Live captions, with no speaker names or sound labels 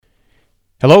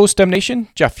Hello, STEM Nation.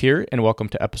 Jeff here, and welcome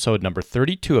to episode number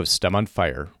 32 of STEM on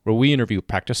Fire, where we interview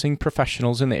practicing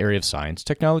professionals in the area of science,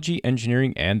 technology,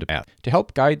 engineering, and math to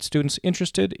help guide students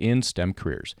interested in STEM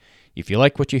careers. If you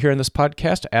like what you hear in this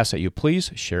podcast, I ask that you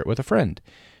please share it with a friend.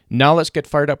 Now let's get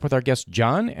fired up with our guest,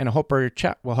 John, and I hope our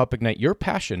chat will help ignite your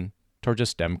passion towards a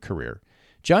STEM career.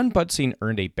 John Butzine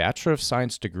earned a Bachelor of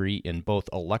Science degree in both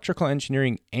electrical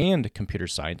engineering and computer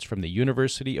science from the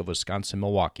University of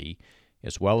Wisconsin-Milwaukee,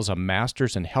 as well as a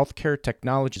Master's in Healthcare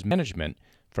Technologies Management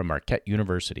from Marquette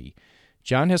University.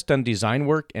 John has done design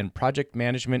work and project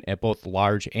management at both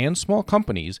large and small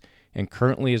companies, and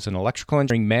currently is an electrical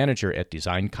engineering manager at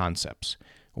Design Concepts.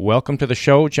 Welcome to the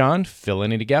show, John. Fill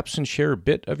in any gaps and share a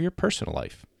bit of your personal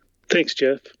life. Thanks,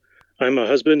 Jeff. I'm a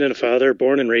husband and a father,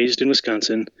 born and raised in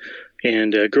Wisconsin.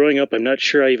 And growing up, I'm not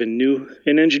sure I even knew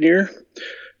an engineer.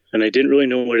 And I didn't really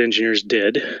know what engineers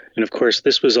did. And of course,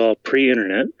 this was all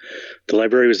pre-internet. The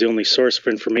library was the only source for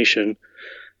information.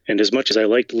 And as much as I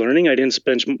liked learning, I didn't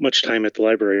spend much time at the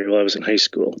library while I was in high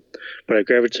school. But I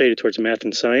gravitated towards math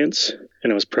and science,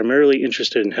 and I was primarily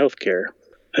interested in healthcare.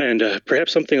 And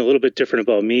perhaps something a little bit different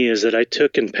about me is that I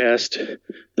took and passed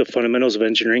the Fundamentals of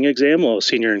Engineering exam while a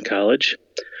senior in college.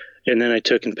 And then I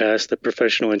took and passed the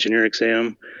Professional Engineer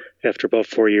exam after about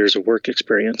 4 years of work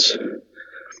experience.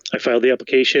 I filed the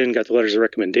application, got the letters of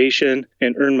recommendation,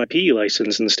 and earned my PE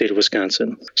license in the state of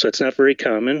Wisconsin. So it's not very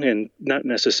common and not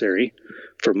necessary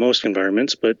for most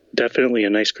environments, but definitely a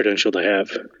nice credential to have.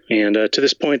 And to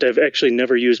this point, I've actually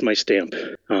never used my stamp.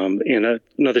 And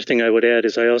another thing I would add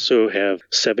is I also have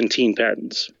 17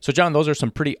 patents. So, John, those are some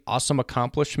pretty awesome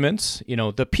accomplishments. You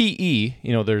know, the PE,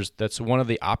 that's one of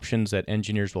the options that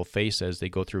engineers will face as they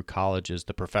go through college is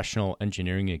the professional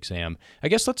engineering exam. I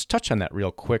guess let's touch on that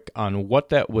real quick on what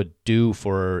that would do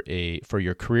for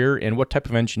your career and what type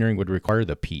of engineering would require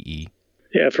the PE.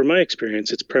 Yeah, from my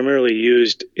experience, it's primarily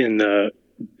used in the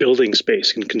building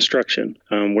space in construction,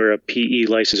 where a PE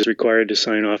license is required to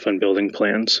sign off on building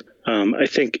plans. I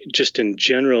think just in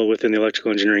general within the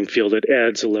electrical engineering field, it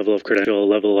adds a level of credential, a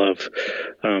level of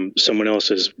someone else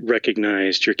has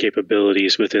recognized your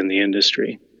capabilities within the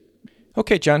industry.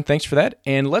 Okay, John, thanks for that.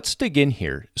 And let's dig in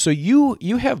here. So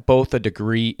you have both a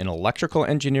degree in electrical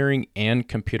engineering and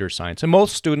computer science. And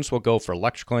most students will go for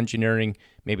electrical engineering,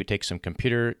 maybe take some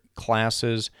computer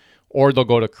classes, or they'll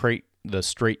go to create the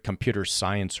straight computer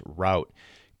science route.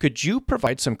 Could you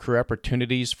provide some career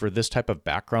opportunities for this type of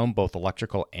background, both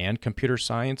electrical and computer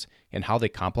science, and how they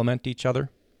complement each other?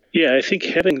 Yeah, I think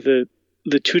having the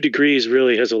two degrees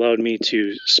really has allowed me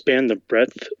to span the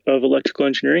breadth of electrical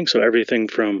engineering. So everything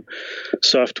from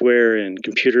software and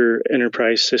computer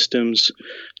enterprise systems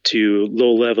to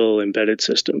low-level embedded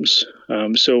systems.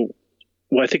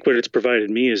 I think what it's provided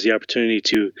me is the opportunity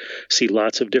to see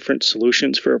lots of different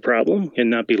solutions for a problem and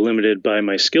not be limited by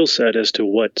my skill set as to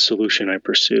what solution I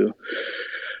pursue.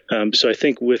 So I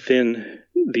think within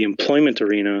the employment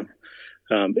arena,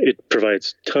 it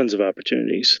provides tons of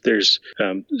opportunities. There's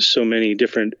so many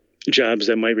different jobs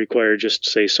that might require just,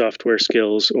 say, software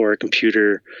skills or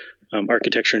computer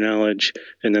architecture knowledge.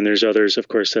 And then there's others, of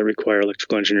course, that require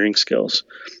electrical engineering skills.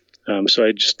 So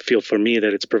I just feel for me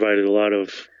that it's provided a lot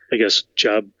of,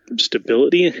 job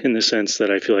stability in the sense that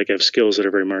I feel like I have skills that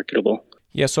are very marketable.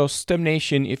 Yeah, so STEM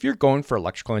Nation, if you're going for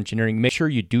electrical engineering, make sure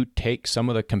you do take some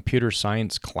of the computer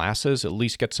science classes, at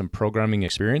least get some programming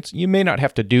experience. You may not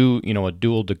have to do, a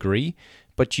dual degree,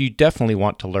 but you definitely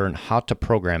want to learn how to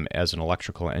program as an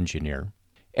electrical engineer.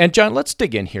 And John, let's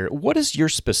dig in here. What is your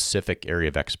specific area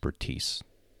of expertise?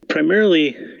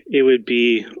 Primarily, it would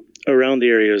be around the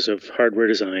areas of hardware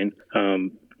design,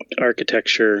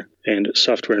 architecture, and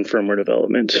software and firmware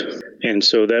development. And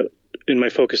so that in my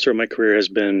focus throughout my career has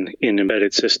been in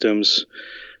embedded systems,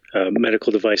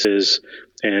 medical devices,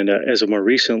 and as of more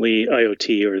recently,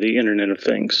 IoT or the Internet of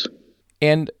Things.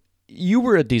 And you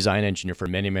were a design engineer for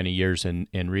many, many years and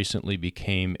recently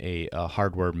became a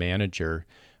hardware manager.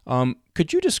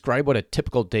 Could you describe what a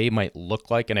typical day might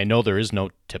look like? And I know there is no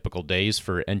typical days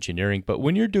for engineering, but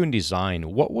when you're doing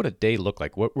design, what would a day look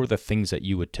like? What were the things that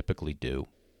you would typically do?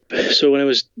 So when I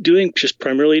was doing just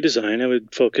primarily design, I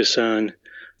would focus on,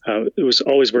 it was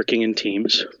always working in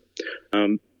teams,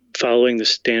 following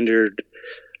the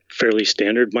fairly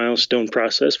standard milestone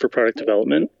process for product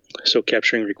development. So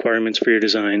capturing requirements for your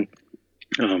design,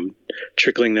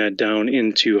 trickling that down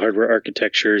into hardware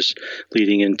architectures,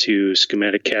 leading into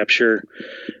schematic capture,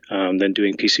 then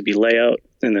doing PCB layout,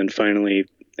 and then finally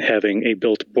having a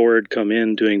built board come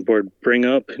in, doing board bring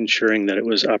up, ensuring that it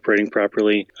was operating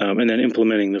properly, and then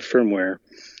implementing the firmware.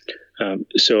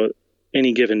 So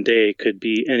any given day could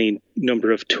be any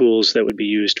number of tools that would be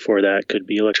used for that. Could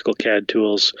be electrical CAD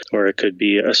tools, or it could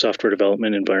be a software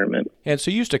development environment. And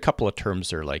so you used a couple of terms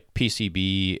there like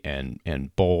PCB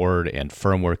and board and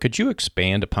firmware. Could you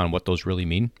expand upon what those really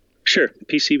mean? Sure.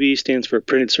 PCB stands for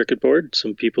printed circuit board.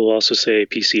 Some people also say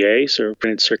PCA, so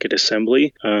printed circuit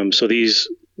assembly. So these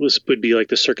would be like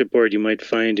the circuit board you might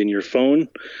find in your phone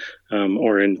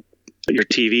or in your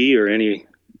TV or any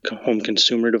home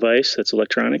consumer device that's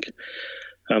electronic.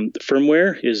 The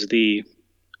firmware is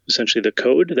essentially the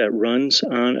code that runs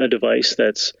on a device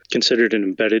that's considered an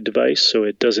embedded device. So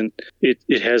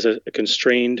it has a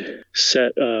constrained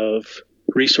set of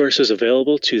resources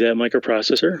available to that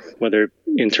microprocessor, whether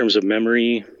in terms of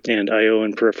memory and I/O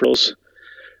and peripherals.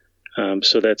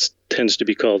 So that tends to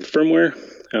be called firmware.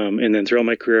 And then throughout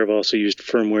my career, I've also used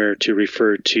firmware to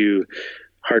refer to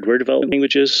hardware development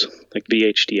languages like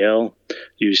VHDL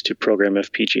used to program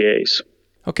FPGAs.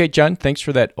 Okay, John, thanks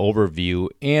for that overview.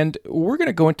 And we're going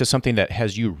to go into something that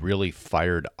has you really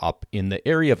fired up in the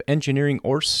area of engineering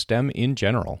or STEM in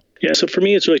general. Yeah, so for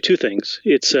me, it's really two things.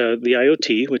 It's the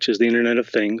IoT, which is the Internet of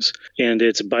Things, and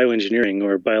it's bioengineering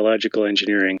or biological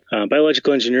engineering.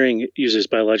 Biological engineering uses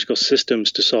biological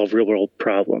systems to solve real-world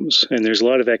problems, and there's a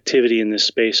lot of activity in this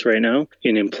space right now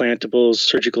in implantables,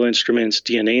 surgical instruments,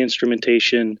 DNA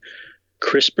instrumentation,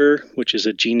 CRISPR, which is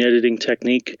a gene editing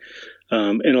technique.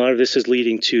 And a lot of this is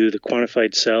leading to the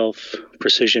quantified self,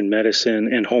 precision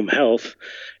medicine, and home health.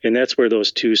 And that's where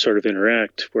those two sort of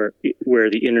interact, where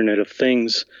the Internet of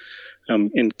Things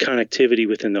and connectivity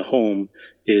within the home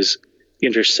is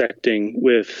intersecting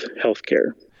with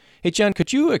healthcare. Hey, John,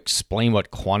 could you explain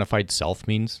what quantified self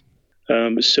means?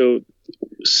 So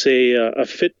say a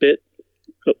Fitbit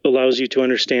allows you to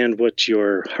understand what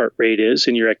your heart rate is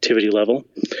and your activity level.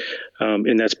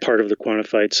 And that's part of the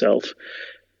quantified self.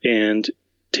 And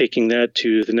taking that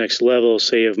to the next level,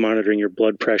 say, of monitoring your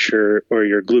blood pressure or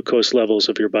your glucose levels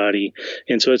of your body.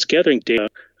 And so it's gathering data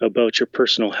about your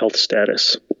personal health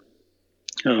status.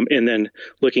 And then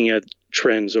looking at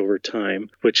trends over time,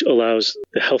 which allows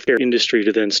the healthcare industry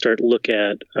to then start look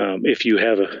at if you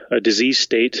have a disease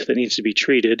state that needs to be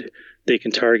treated, they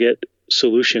can target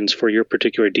solutions for your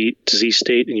particular disease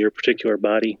state in your particular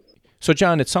body. So,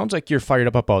 John, it sounds like you're fired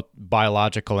up about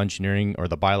biological engineering or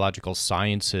the biological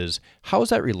sciences. How is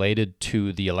that related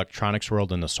to the electronics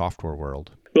world and the software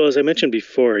world? Well, as I mentioned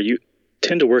before, you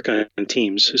tend to work on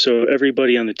teams. So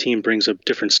everybody on the team brings a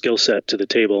different skill set to the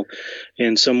table.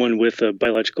 And someone with a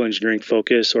biological engineering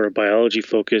focus or a biology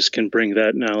focus can bring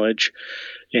that knowledge.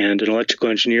 And an electrical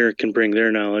engineer can bring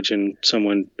their knowledge, and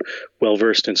someone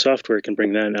well-versed in software can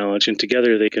bring that knowledge. And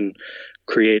together they can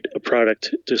create a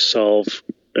product to solve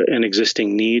an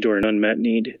existing need or an unmet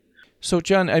need. So,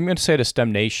 John, I'm going to say to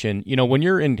STEM Nation, when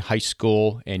you're in high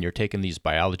school and you're taking these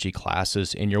biology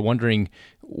classes and you're wondering,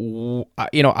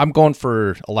 I'm going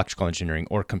for electrical engineering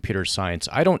or computer science.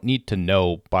 I don't need to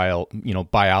know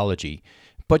biology.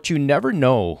 But you never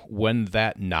know when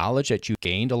that knowledge that you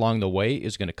gained along the way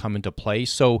is going to come into play.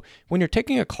 So when you're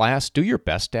taking a class, do your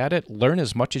best at it. Learn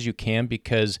as much as you can,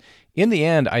 because in the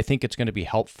end, I think it's going to be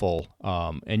helpful,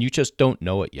 and you just don't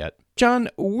know it yet. John,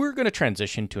 we're going to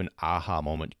transition to an aha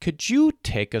moment. Could you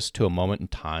take us to a moment in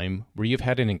time where you've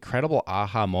had an incredible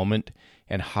aha moment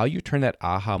and how you turn that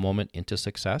aha moment into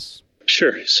success?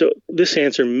 Sure. So this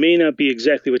answer may not be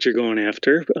exactly what you're going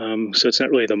after. So it's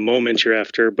not really the moment you're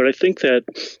after. But I think that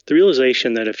the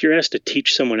realization that if you're asked to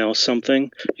teach someone else something,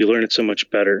 you learn it so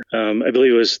much better. I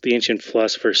believe it was the ancient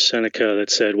philosopher Seneca that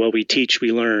said, well, we teach,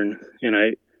 we learn. And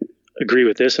I agree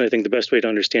with this. And I think the best way to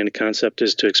understand a concept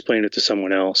is to explain it to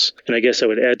someone else. And I guess I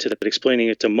would add to that, explaining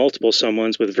it to multiple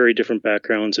someones with very different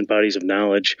backgrounds and bodies of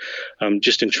knowledge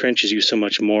just entrenches you so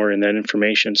much more in that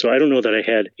information. So I don't know that I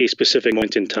had a specific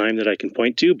moment in time that I can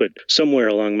point to, but somewhere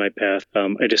along my path,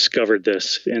 I discovered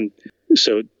this. And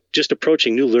so just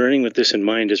approaching new learning with this in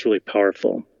mind is really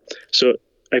powerful. So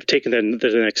I've taken that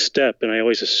to the next step, and I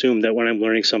always assume that when I'm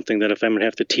learning something, that if I'm going to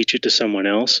have to teach it to someone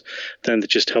else, then that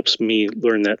just helps me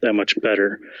learn that much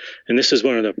better. And this is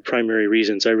one of the primary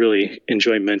reasons I really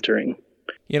enjoy mentoring.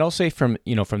 I'll say from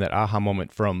that aha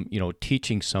moment from,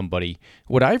 teaching somebody,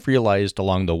 what I've realized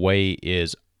along the way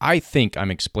is I think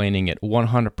I'm explaining it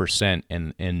 100%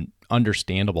 and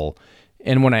understandable.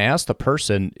 And when I ask the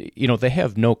person, they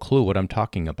have no clue what I'm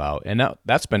talking about. And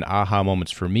that's been aha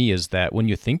moments for me, is that when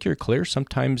you think you're clear,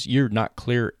 sometimes you're not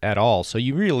clear at all. So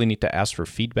you really need to ask for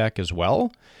feedback as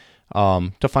well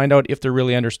to find out if they're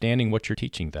really understanding what you're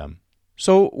teaching them.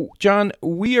 So, John,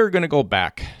 we are going to go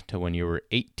back to when you were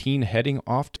 18 heading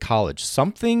off to college.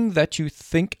 Something that you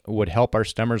think would help our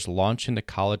STEMers launch into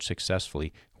college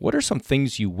successfully. What are some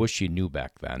things you wish you knew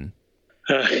back then?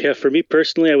 Yeah, for me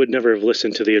personally, I would never have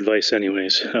listened to the advice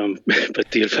anyways.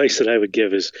 But the advice that I would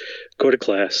give is go to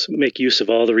class, make use of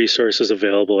all the resources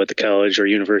available at the college or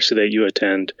university that you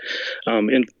attend,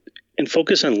 and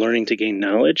focus on learning to gain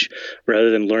knowledge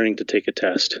rather than learning to take a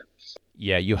test.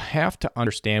 Yeah, you have to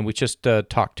understand. We just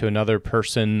talked to another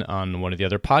person on one of the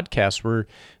other podcasts where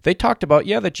they talked about,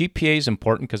 the GPA is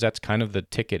important because that's kind of the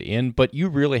ticket in, but you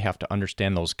really have to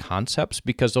understand those concepts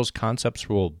because those concepts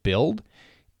will build.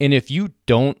 And if you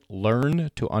don't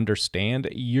learn to understand,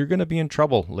 you're going to be in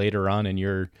trouble later on in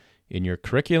your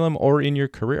curriculum or in your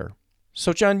career.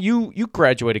 So, John, you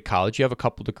graduated college. You have a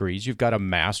couple degrees. You've got a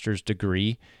master's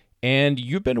degree, and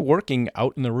you've been working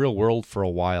out in the real world for a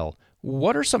while.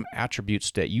 What are some attributes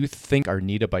that you think are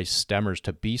needed by STEMers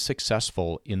to be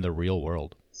successful in the real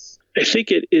world? I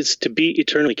think it is to be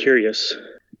eternally curious.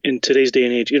 In today's day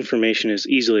and age, information is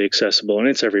easily accessible and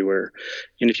it's everywhere.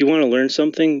 And if you want to learn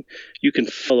something, you can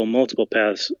follow multiple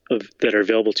paths that are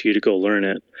available to you to go learn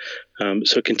it.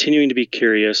 So continuing to be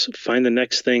curious, find the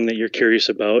next thing that you're curious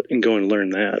about and go and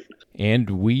learn that. And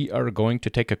we are going to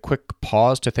take a quick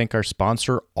pause to thank our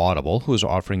sponsor, Audible, who is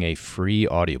offering a free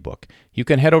audiobook. You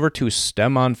can head over to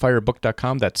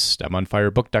STEMOnFireBook.com. That's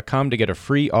STEMOnFireBook.com to get a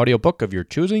free audiobook of your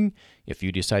choosing. If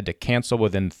you decide to cancel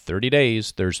within 30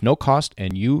 days, there's no cost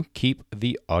and you keep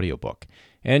the audiobook.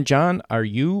 And John, are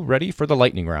you ready for the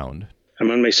lightning round?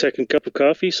 I'm on my second cup of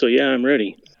coffee, so yeah, I'm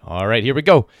ready. All right, here we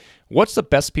go. What's the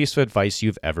best piece of advice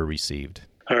you've ever received?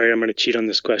 All right, I'm going to cheat on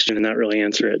this question and not really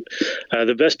answer it.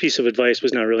 The best piece of advice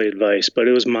was not really advice, but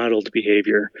it was modeled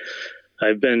behavior.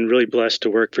 I've been really blessed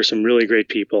to work for some really great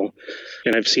people,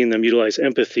 and I've seen them utilize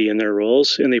empathy in their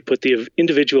roles, and they put the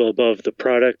individual above the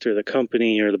product or the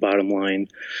company or the bottom line.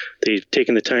 They've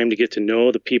taken the time to get to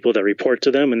know the people that report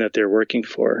to them and that they're working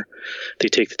for. They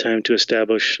take the time to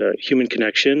establish human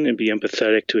connection and be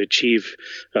empathetic to achieve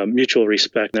mutual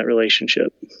respect in that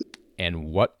relationship.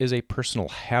 And what is a personal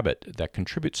habit that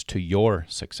contributes to your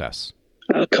success?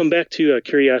 I'll come back to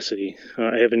curiosity.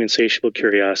 I have an insatiable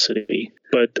curiosity,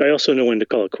 but I also know when to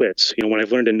call it quits. When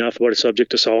I've learned enough about a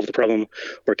subject to solve the problem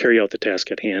or carry out the task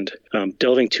at hand.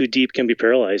 Delving too deep can be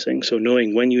paralyzing, so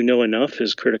knowing when you know enough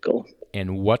is critical.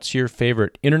 And what's your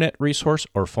favorite internet resource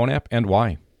or phone app and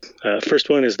why? First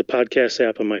one is the podcast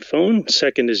app on my phone.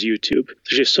 Second is YouTube.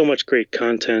 There's just so much great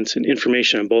content and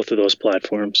information on both of those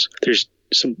platforms. There's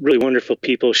some really wonderful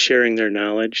people sharing their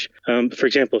knowledge. For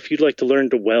example, if you'd like to learn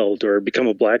to weld or become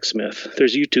a blacksmith,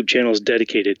 there's YouTube channels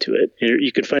dedicated to it.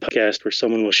 You can find a podcast where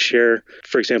someone will share,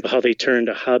 for example, how they turned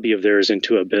a hobby of theirs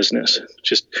into a business.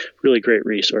 Just really great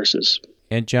resources.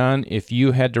 And John, if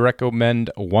you had to recommend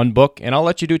one book, and I'll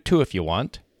let you do two if you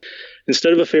want.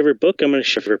 Instead of a favorite book, I'm going to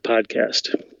share a favorite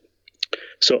podcast.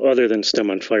 So other than STEM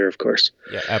on Fire, of course.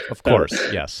 Yeah, of course,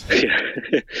 yes. Yeah.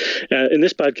 And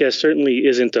this podcast certainly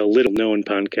isn't a little-known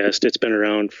podcast. It's been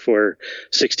around for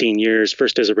 16 years,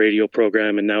 first as a radio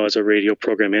program and now as a radio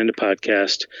program and a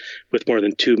podcast with more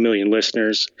than 2 million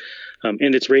listeners.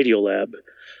 And it's Radiolab.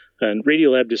 And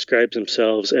Radiolab describes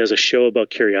themselves as a show about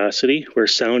curiosity, where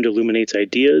sound illuminates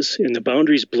ideas and the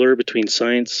boundaries blur between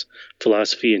science,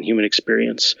 philosophy, and human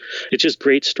experience. It's just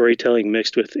great storytelling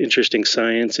mixed with interesting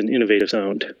science and innovative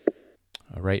sound.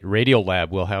 All right, Radiolab,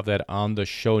 we'll have that on the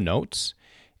show notes.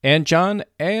 And John,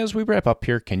 as we wrap up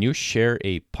here, can you share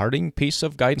a parting piece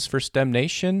of guidance for STEM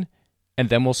Nation? And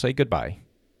then we'll say goodbye.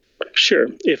 Sure.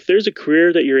 If there's a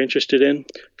career that you're interested in,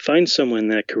 find someone in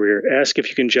that career. Ask if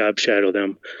you can job shadow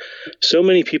them. So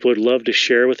many people would love to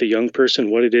share with a young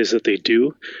person what it is that they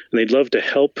do, and they'd love to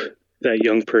help that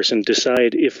young person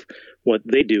decide if what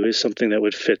they do is something that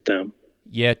would fit them.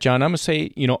 Yeah, John, I'm going to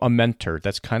say, a mentor.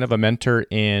 That's kind of a mentor,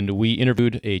 and we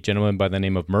interviewed a gentleman by the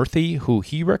name of Murthy, who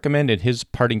he recommended his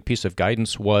parting piece of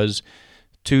guidance was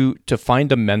to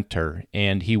find a mentor,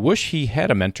 and he wished he had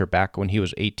a mentor back when he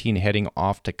was 18 heading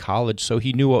off to college so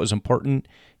he knew what was important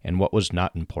and what was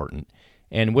not important.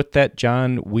 And with that,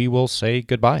 John, we will say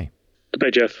goodbye.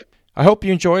 Goodbye, Jeff. I hope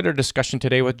you enjoyed our discussion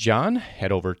today with John.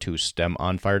 Head over to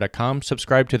STEMonfire.com,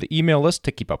 subscribe to the email list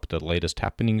to keep up with the latest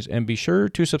happenings, and be sure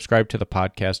to subscribe to the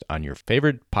podcast on your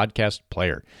favorite podcast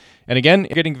player. And again,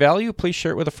 if you're getting value, please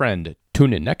share it with a friend.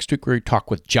 Tune in next week where we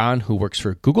talk with John, who works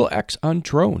for Google X on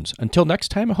drones. Until next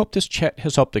time, I hope this chat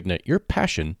has helped ignite your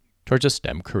passion towards a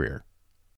STEM career.